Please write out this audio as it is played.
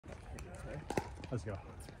Let's go.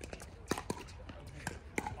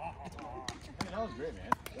 That was great,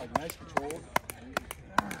 man. Like nice control.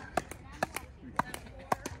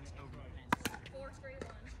 4 straight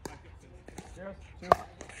ones. Cheers. Two.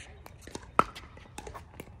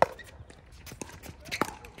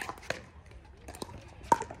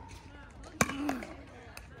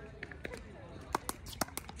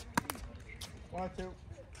 One, two.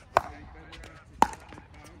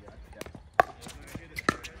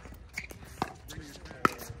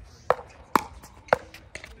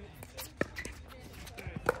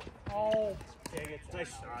 Oh, dang it. Nice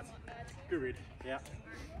shot. Good read. Yeah.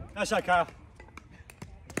 Nice shot, Kyle.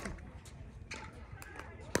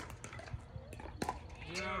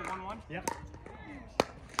 Yep.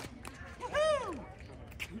 Woohoo!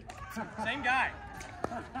 Same guy.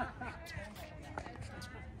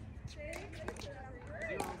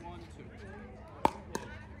 0, 1, 2.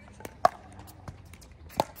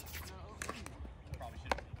 Probably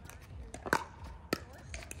should.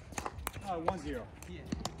 1-0.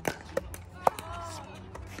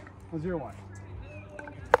 1-0-1.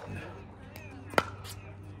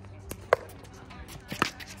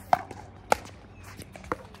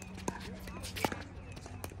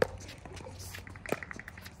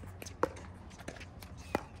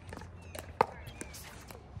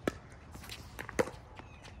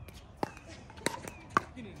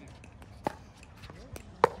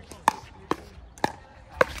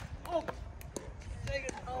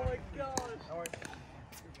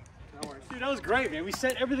 Dude, that was great, man. We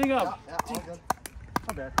set everything up. Yeah, all good.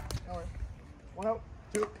 Not bad. All right. 1 out.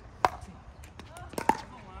 2.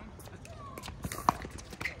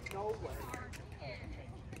 No way.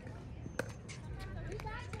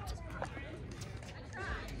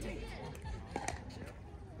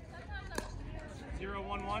 0,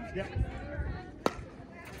 1, 1. Yep.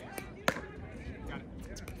 Got it.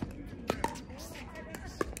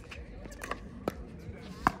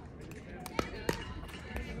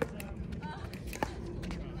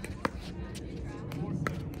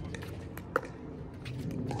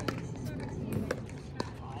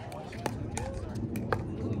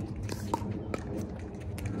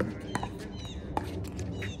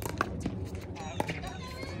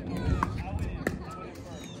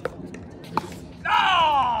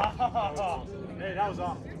 Hey, that was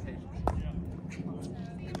off.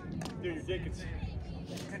 Dude, your dick is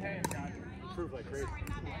Good hands, guys. improved like crazy.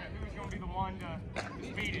 Who's going to be the one to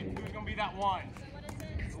beat it? Who's going to be that one?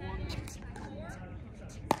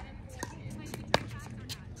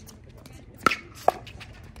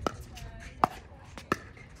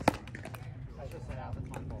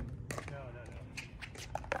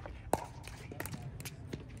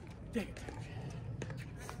 Dang it.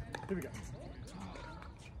 Here we go.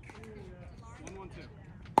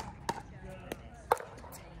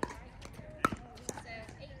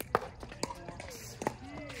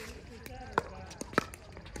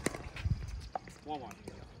 1, 1,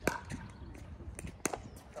 2.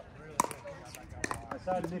 I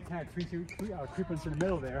saw the Nick kind of creep into the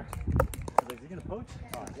middle there. I was like, is he going to poach?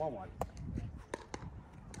 All right, 1-1.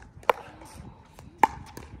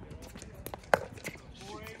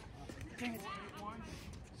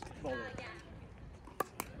 Ball there.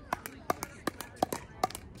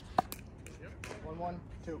 1, 1,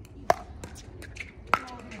 2.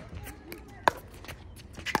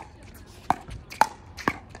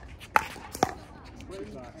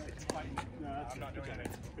 No, I'm not doing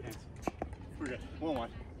anything. Good hands. We're good. 1-1.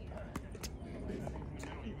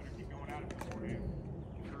 Keep going at it beforehand.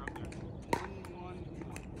 You're up there. 1, 1, 1.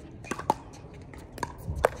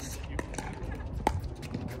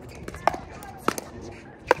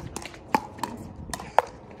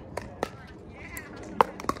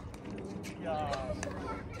 Yeah.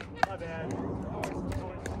 My bad.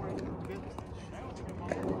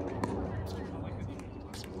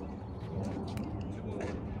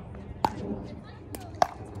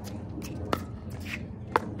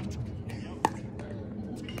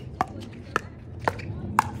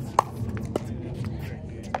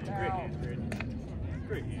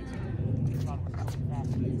 Great hands.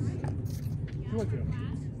 2-1-2.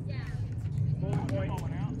 Bowling point.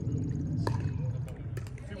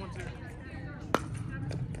 2, 1, 2.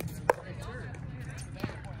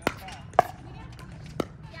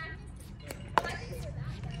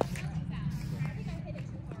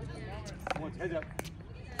 1, heads up.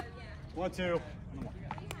 1-2.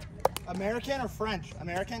 American or French?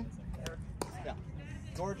 American? Yeah.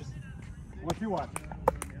 Gorgeous. 1-2-1.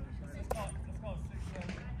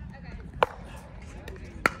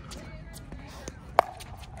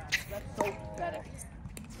 That's so pathetic.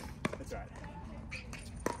 That's right.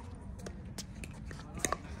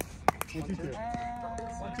 1, 2, 2.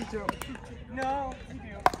 1, 2, 2. No, you do.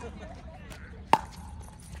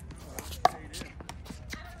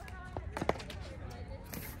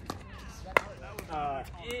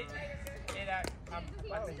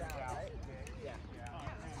 I think it's out.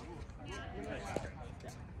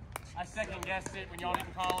 I second guessed it when y'all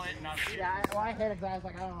didn't call it, and I hit it because I was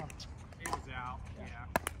like, I don't know. It was out. Yeah.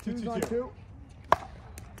 2, 2, 2.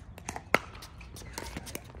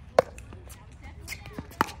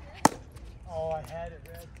 Oh, I had it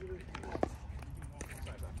red too.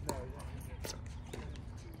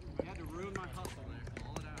 You had to ruin my hustle there.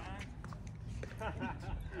 Call it out.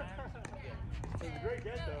 It was a great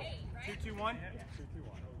get though. 2, 2, 1. 2, 2,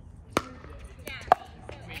 1.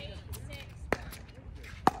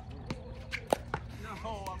 No,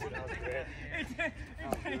 I wouldn't. It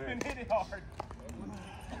didn't even hit it hard.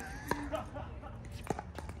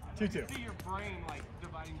 2, 2. See your brain like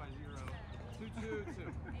dividing by 0. 2, 2, 2. You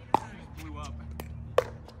just blew up.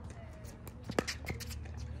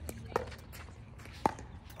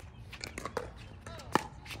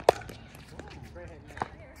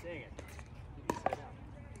 Dang it. You can stay down.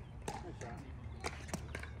 Nice shot.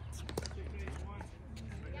 6, 8, 1.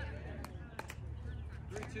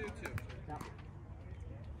 3, 2, 2.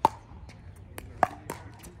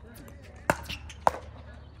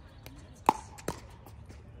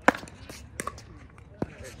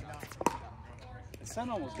 The sun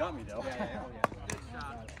almost got me though. Good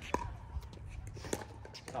shot.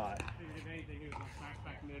 If anything, it was a smack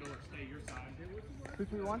back middle or stay your side. 2,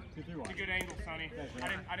 3, 1. 2, 3, 1. It's a good angle, Sonny.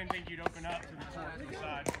 I didn't think you'd open up to the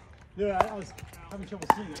side. Yeah, I was having trouble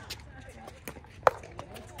seeing it.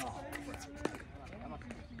 Oh, I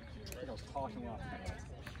think I was talking off.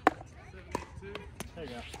 7, 8, 2. There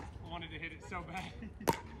you go. I wanted to hit it so bad.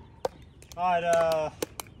 Alright,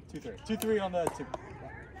 2, 3. 2, 3 on the 2.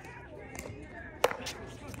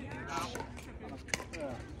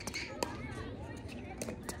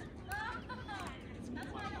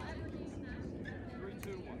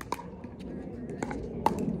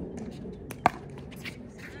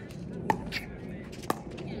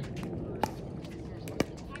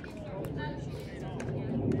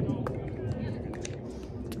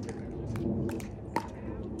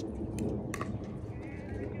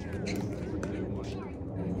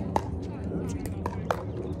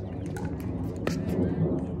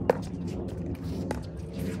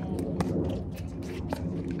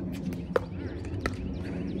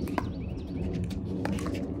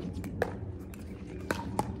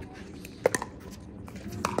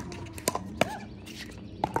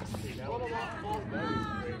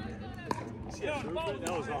 Yeah.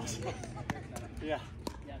 That was awesome. Yeah.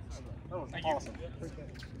 That was awesome. Good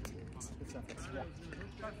stuff. Yeah.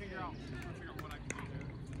 Trying to figure out what I can do here.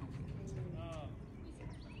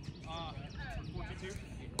 4, 2, 2.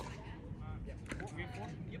 We have 4?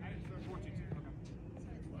 Yep. 4, 2, 2.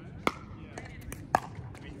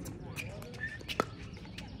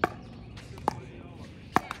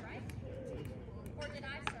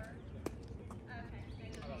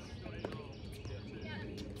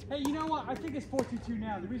 Hey, you know what? I think it's 4-2-2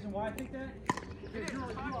 now. The reason why I think that is you're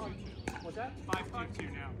on. What's that?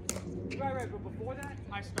 5-2-2 now. Right. But before that,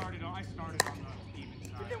 I started on the even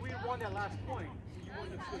but side. then we won that last point. So you won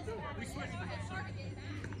the switch over. We switched.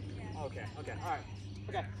 Okay. All right.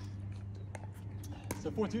 Okay.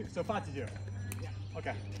 So 4-2. So 5-2. Yeah.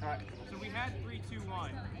 Okay. All right. So we had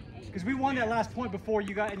 3-2-1. Because we won that last point before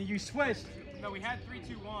you got and you switched. No, we had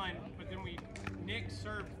 3-2-1, but then Nick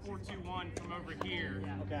served 4-2-1 from over here.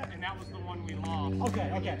 Okay. And that was the one we lost.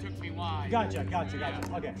 Okay. And you took me wide. Gotcha. Okay, gotcha.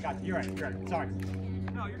 You're right. Sorry.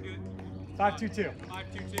 No, you're good. 5-2-2.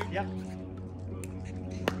 5-2-2? Yep.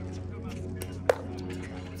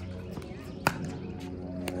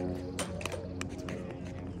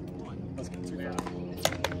 Let's get 2-5-1.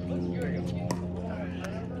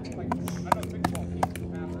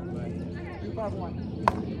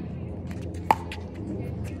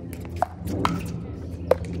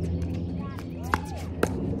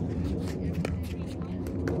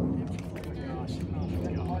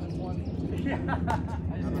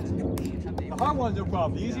 The hard ones, no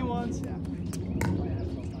problem. The easy ones.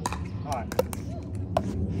 All right.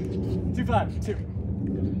 2-5-2.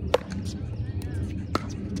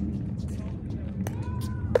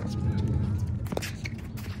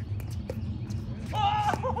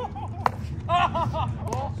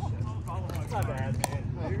 That's not bad, man.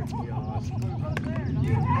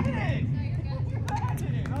 You had it!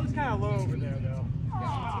 That was kind of low over there, though.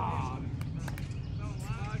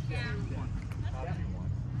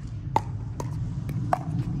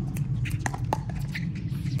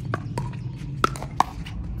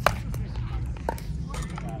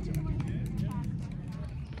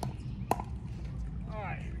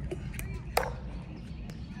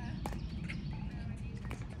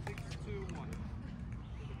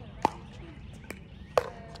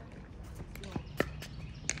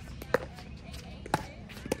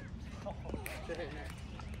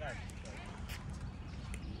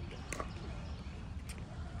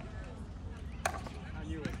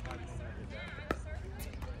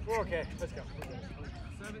 okay. Let's go.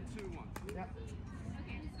 7-2-1. Yep.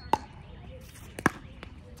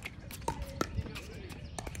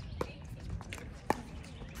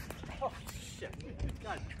 Oh, shit.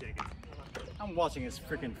 God dang it. I'm watching his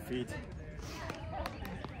freaking feet.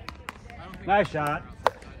 Nice shot.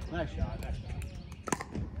 Nice shot. Nice shot.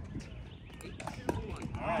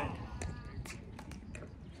 All right.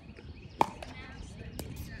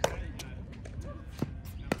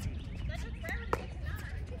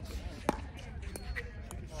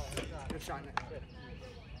 Good shot, Nick. Good.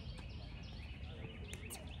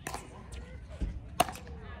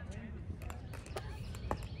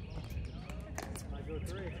 I go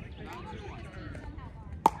 3.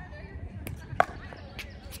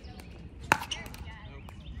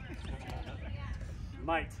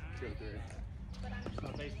 Might go 3.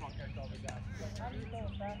 My baseball coach always asks. How do you feel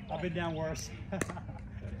with that? I've been down worse. That's your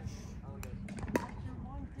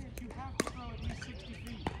one pitch. You have to throw at least 60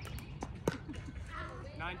 feet.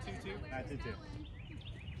 9-2-2. 9-2-2.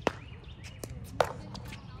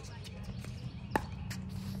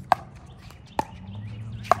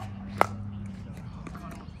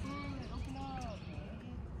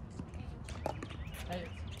 Hey.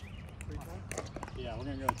 Yeah, we're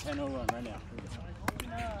gonna go 10-0 run right now.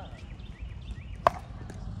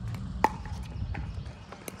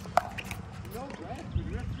 No, Brad, we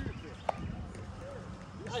have 3 or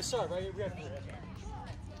 4. I started, right? We have 3.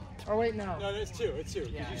 Oh, wait, no. No, it's 2. It's 2.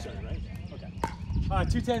 Because Yeah, you yeah. started, right? Okay.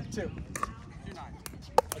 2-10-2. 2-9.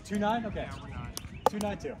 2-9? Okay. Yeah, we're 9.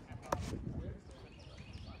 2-9-2. Go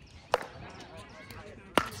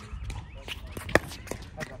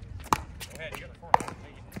ahead, you got the 4.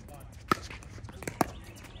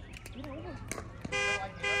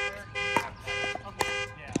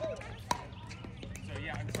 So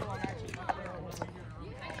yeah, until I'm actually up there,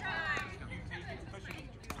 you take it, push it.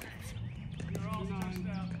 You're all stressed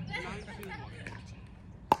out. 9-2-1.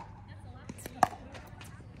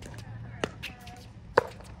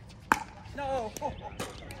 No!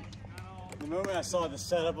 The moment I saw the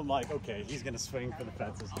setup, I'm like, okay, he's gonna swing for the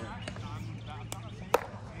fences here.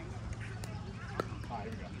 Alright,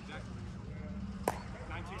 here we go.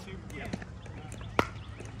 9-2-2. Yeah.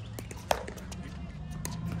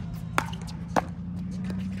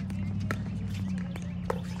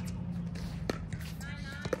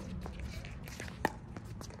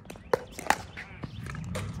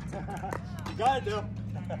 You got it, though.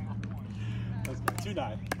 Let's go.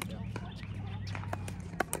 2-9.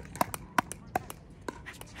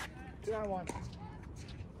 2-1.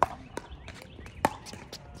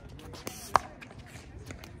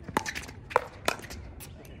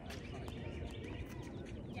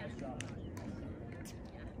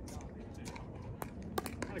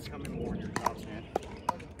 I gotta come in more in your tops, man.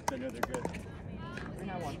 I know they're good.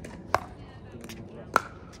 3-1.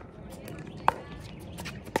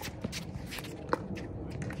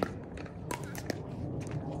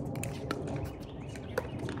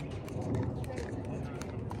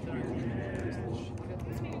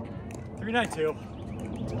 Three 9-2.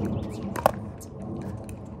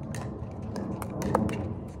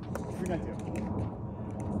 3-9-2.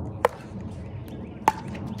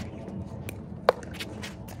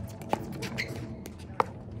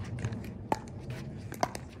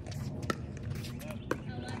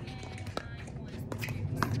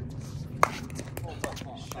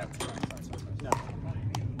 No.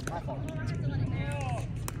 My fault.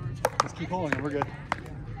 Let's keep holding it. We're good.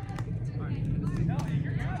 No,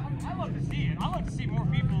 you're good. I love to see it. I love to see more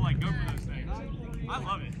people like go for those things. I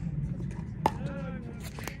love it.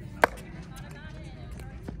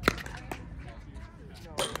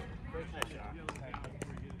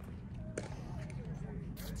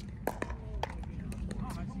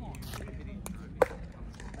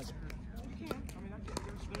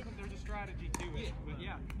 There's a strategy to it, but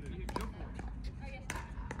yeah, go for it.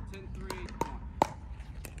 10-3-1.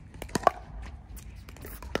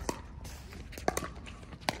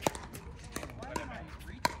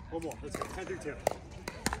 One more. Let's go. 10-3-2.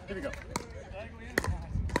 Here we go.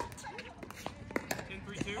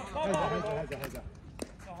 10-3-2. Heads up.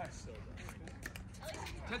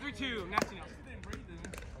 10-3-2. Nasty now.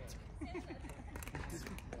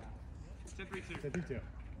 10-3-2. 10-3-2.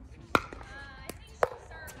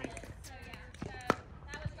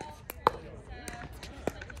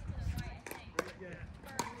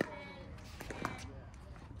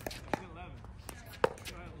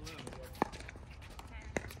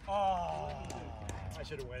 Oh, I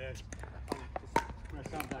should have went in. When I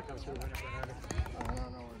sound back, I should have went in.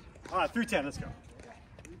 All right, 3-10. Let's go.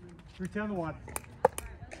 3-10 to 1.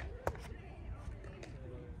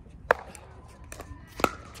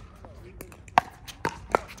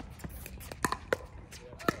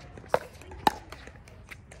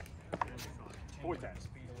 4-10.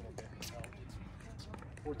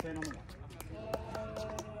 4-10 on the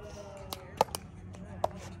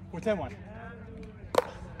 1. 4-10 1.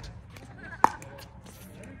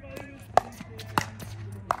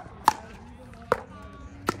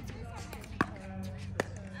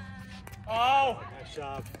 Oh! Nice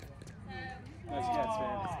job. Nice catch,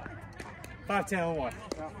 man. 5-10 on 1.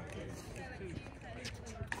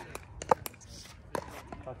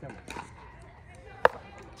 5-10 1.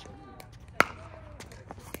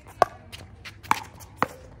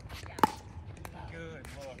 Good look.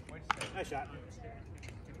 Nice shot.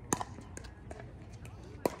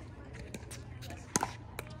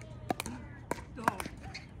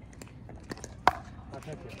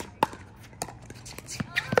 Thank you.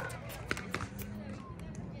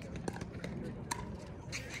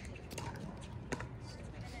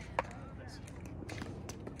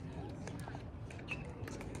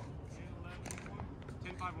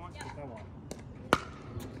 Come on.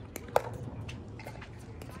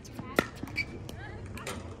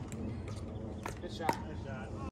 Good shot.